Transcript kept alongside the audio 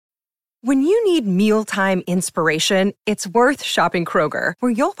When you need mealtime inspiration, it's worth shopping Kroger,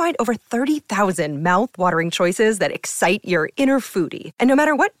 where you'll find over 30,000 mouth-watering choices that excite your inner foodie. And no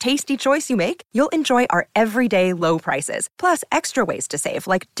matter what tasty choice you make, you'll enjoy our everyday low prices, plus extra ways to save,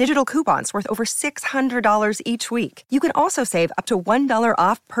 like digital coupons worth over $600 each week. You can also save up to $1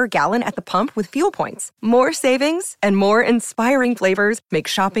 off per gallon at the pump with fuel points. More savings and more inspiring flavors make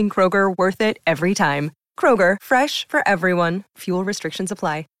shopping Kroger worth it every time. Kroger, fresh for everyone. Fuel restrictions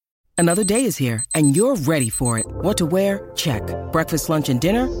apply. Another day is here, and you're ready for it. What to wear? Check. Breakfast, lunch, and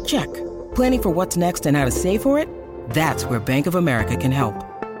dinner? Check. Planning for what's next and how to save for it? That's where Bank of America can help.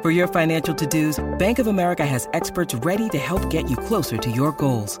 For your financial to-dos, Bank of America has experts ready to help get you closer to your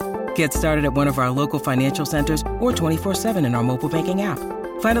goals. Get started at one of our local financial centers or 24/7 in our mobile banking app.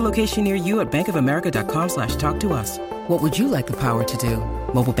 Find a location near you at bankofamerica.com/talktous. What would you like the power to do?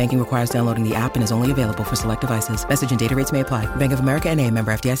 Mobile banking requires downloading the app and is only available for select devices. Message and data rates may apply. Bank of America N.A.,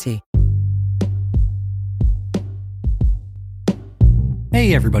 member FDIC.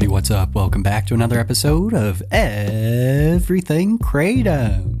 Hey everybody, what's up? Welcome back to another episode of Everything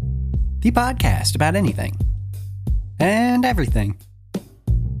Kratom, the podcast about anything and everything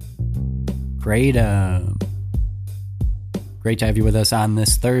Kratom. Great to have you with us on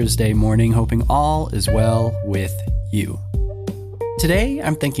this Thursday morning, hoping all is well with you. Today,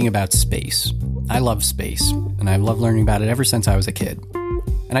 I'm thinking about space. I love space, and I've loved learning about it ever since I was a kid.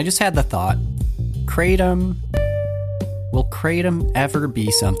 And I just had the thought, Kratom, will Kratom ever be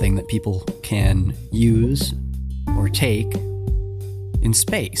something that people can use or take in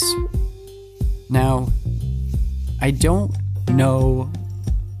space? Now, I don't know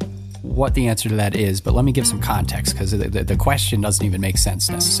what the answer to that is, but let me give some context, because the question doesn't even make sense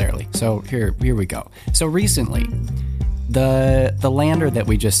necessarily. So here we go. So recently, the lander that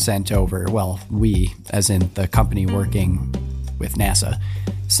we just sent over, well, we, as in the company working with NASA,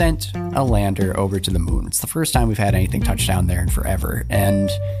 sent a lander over to the moon. It's the first time we've had anything touch down there in forever, and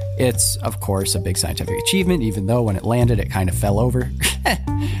it's, of course, a big scientific achievement, even though when it landed, it kind of fell over.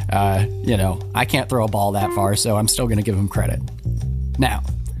 I can't throw a ball that far, so I'm still going to give them credit. Now,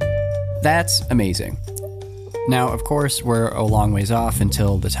 that's amazing. Now, of course, we're a long ways off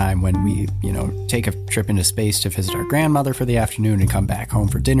until the time when we, take a trip into space to visit our grandmother for the afternoon and come back home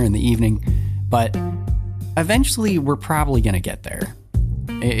for dinner in the evening, but eventually we're probably going to get there.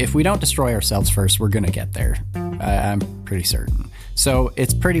 If we don't destroy ourselves first, we're going to get there. I'm pretty certain. So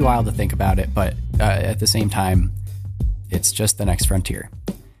it's pretty wild to think about it, but at the same time, it's just the next frontier.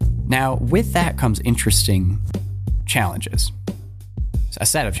 Now, with that comes interesting challenges. A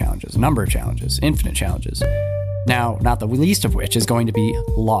set of challenges, a number of challenges, infinite challenges. Now, not the least of which is going to be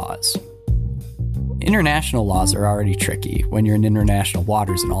laws. International laws are already tricky when you're in international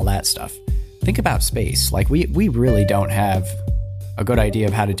waters and all that stuff. Think about space. Like, we really don't have a good idea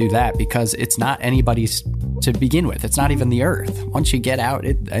of how to do that because it's not anybody's to begin with. It's not even the Earth. Once you get out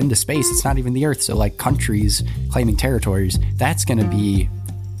into space, it's not even the Earth. So like countries claiming territories, that's going to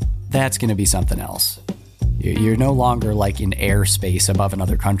be something else. You're no longer like in airspace above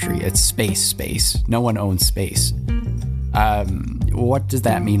another country. It's space. No one owns space. What does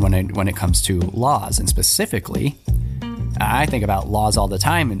that mean when it comes to laws? And specifically, I think about laws all the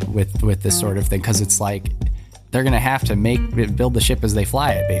time with this sort of thing, because it's like they're going to have to build the ship as they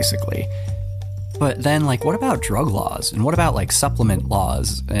fly it, basically. But then, like, what about drug laws? And what about, like, supplement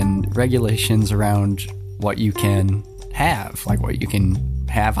laws and regulations around what you can have, like what you can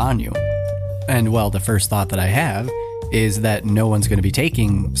have on you? And, well, the first thought that I have is that no one's going to be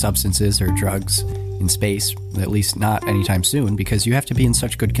taking substances or drugs in space, at least not anytime soon, because you have to be in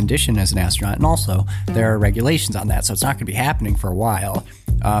such good condition as an astronaut. And also, there are regulations on that, so it's not going to be happening for a while.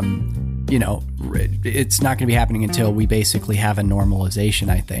 It's not going to be happening until we basically have a normalization,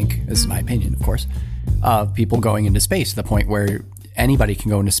 I think, this is my opinion, of course, of people going into space to the point where anybody can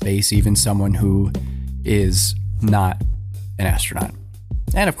go into space, even someone who is not an astronaut.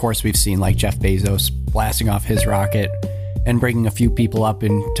 And of course, we've seen like Jeff Bezos blasting off his rocket and bringing a few people up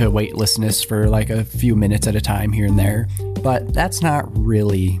into weightlessness for like a few minutes at a time here and there. But that's not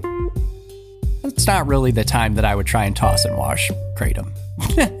really the time that I would try and toss and wash Kratom.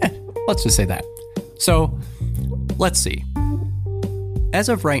 Let's just say that. So let's see. As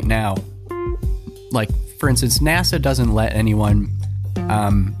of right now, like, for instance, NASA doesn't let anyone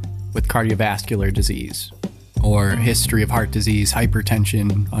with cardiovascular disease or history of heart disease,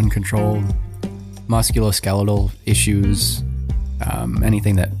 hypertension, uncontrolled, musculoskeletal issues,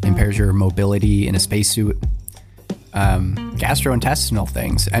 anything that impairs your mobility in a spacesuit, gastrointestinal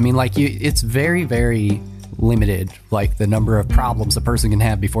things. I mean, like, it's very, very limited, like, the number of problems a person can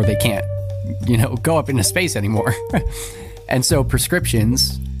have before they can't, go up into space anymore. And so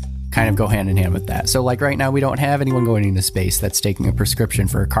prescriptions kind of go hand in hand with that. So like right now, we don't have anyone going into space that's taking a prescription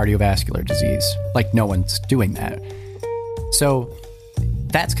for a cardiovascular disease. Like no one's doing that. So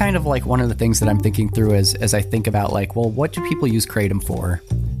that's kind of like one of the things that I'm thinking through as I think about like, well, what do people use Kratom for?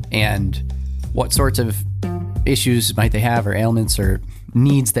 And what sorts of issues might they have, or ailments or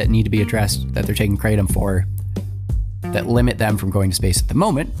needs that need to be addressed that they're taking Kratom for that limit them from going to space at the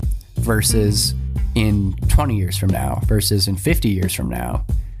moment versus in 20 years from now, versus in 50 years from now,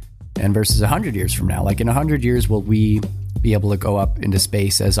 and versus 100 years from now. Like in 100 years, will we be able to go up into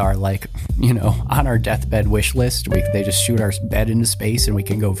space as our, like, you know, on our deathbed wish list? They just shoot our bed into space and we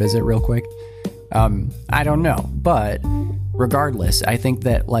can go visit real quick. I don't know. But regardless, I think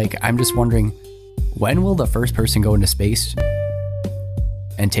that, like, I'm just wondering, when will the first person go into space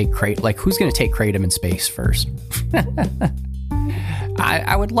and take Kratom? Like, who's going to take Kratom in space first?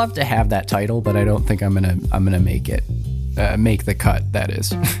 I would love to have that title, but I don't think I'm gonna make it. Make the cut, that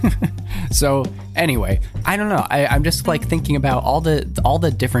is. So anyway, I don't know. I'm just like thinking about all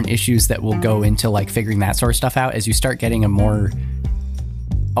the different issues that will go into like figuring that sort of stuff out as you start getting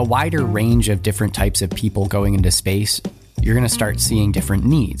a wider range of different types of people going into space. You're going to start seeing different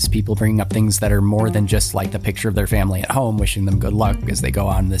needs. People bringing up things that are more than just like the picture of their family at home, wishing them good luck as they go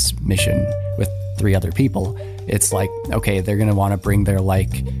on this mission with 3 other people. It's like, okay, they're going to want to bring their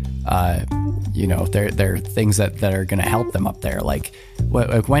like, you know, their things that are going to help them up there. Like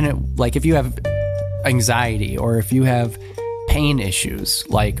if you have anxiety or if you have pain issues,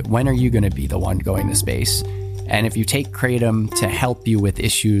 like when are you going to be the one going to space? And if you take Kratom to help you with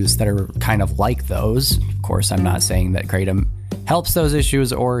issues that are kind of like those, of course, I'm not saying that Kratom helps those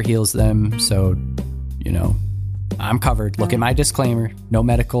issues or heals them. So, you know, I'm covered. Look at my disclaimer. No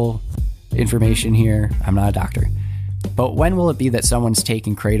medical information here. I'm not a doctor. But when will it be that someone's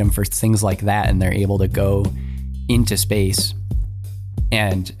taking Kratom for things like that and they're able to go into space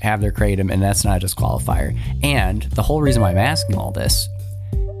and have their Kratom, and that's not a disqualifier? And the whole reason why I'm asking all this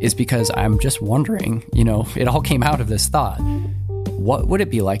is because I'm just wondering, you know, it all came out of this thought. What would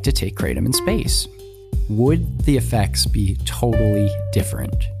it be like to take Kratom in space? Would the effects be totally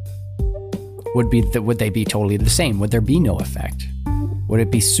different? Would they be totally the same? Would there be no effect? Would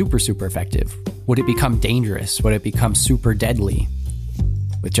it be super, super effective? Would it become dangerous? Would it become super deadly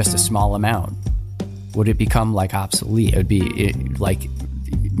with just a small amount? Would it become like obsolete? It would be like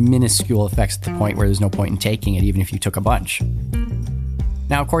minuscule effects at the point where there's no point in taking it, even if you took a bunch.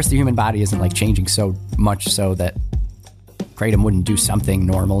 Now, of course, the human body isn't like changing so much so that Kratom wouldn't do something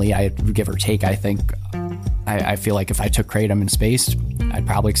normally. I give or take, I think. I feel like if I took Kratom in space, I'd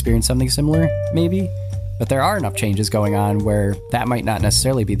probably experience something similar, maybe. But there are enough changes going on where that might not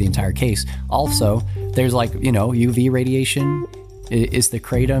necessarily be the entire case. Also, there's like, you know, UV radiation. Is the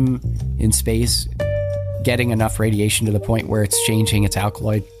Kratom in space getting enough radiation to the point where it's changing its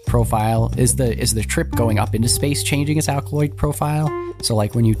alkaloid profile? Is the trip going up into space changing its alkaloid profile? So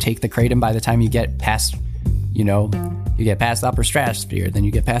like when you take the Kratom, by the time you get past, you know, you get past the upper stratosphere, then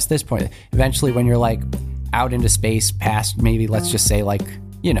you get past this point. Eventually when you're like out into space past maybe, let's just say like,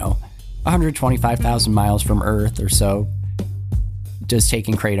 you know, 125,000 miles from Earth or so, does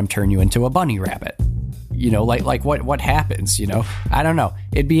taking Kratom turn you into a bunny rabbit? You know, like what happens, you know? I don't know.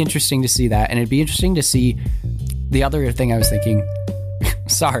 It'd be interesting to see that. And it'd be interesting to see the other thing I was thinking.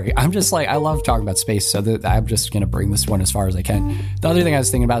 Sorry, I'm just like, I love talking about space, so I'm just going to bring this one as far as I can. The other thing I was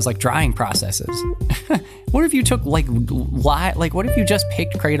thinking about is like drying processes. What if you took like what if you just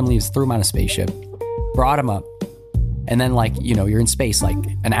picked Kratom leaves, threw them on a spaceship, brought them up, and then like, you know, you're in space like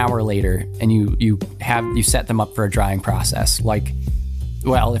an hour later and you set them up for a drying process. Like,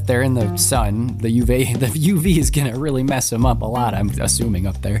 well, if they're in the sun, the UV is going to really mess them up a lot, I'm assuming,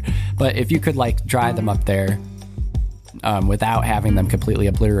 up there. But if you could like dry them up there without having them completely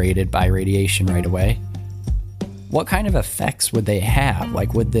obliterated by radiation right away, what kind of effects would they have?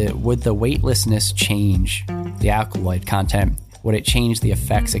 Like, would the weightlessness change the alkaloid content? Would it change the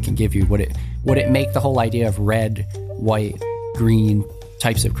effects it can give you? Would it make the whole idea of red, white, green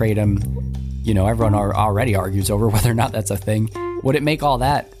types of Kratom, you know, everyone already argues over whether or not that's a thing. Would it make all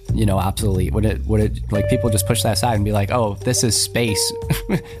that, you know, obsolete? Would it like people just push that aside and be like, oh, this is space.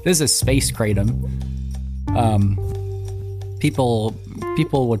 This is space Kratom.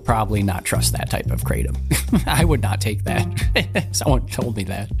 People would probably not trust that type of Kratom. I would not take that. Someone told me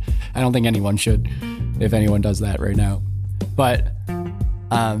that. I don't think anyone should, if anyone does that right now. But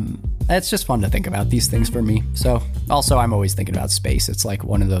it's just fun to think about these things for me. So also, I'm always thinking about space. It's like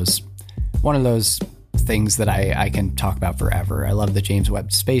one of those things that I can talk about forever. I love the James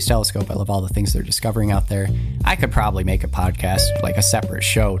Webb Space Telescope. I love all the things they're discovering out there. I could probably make a podcast, like a separate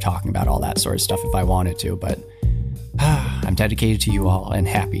show, talking about all that sort of stuff if I wanted to, but I I'm dedicated to you all and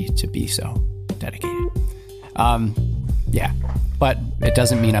happy to be so dedicated. Yeah, but it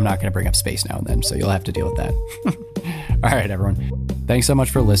doesn't mean I'm not going to bring up space now and then, so you'll have to deal with that. All right, everyone. Thanks so much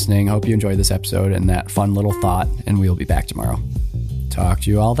for listening. Hope you enjoyed this episode and that fun little thought, and we'll be back tomorrow. Talk to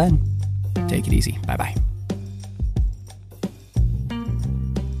you all then. Take it easy. Bye-bye.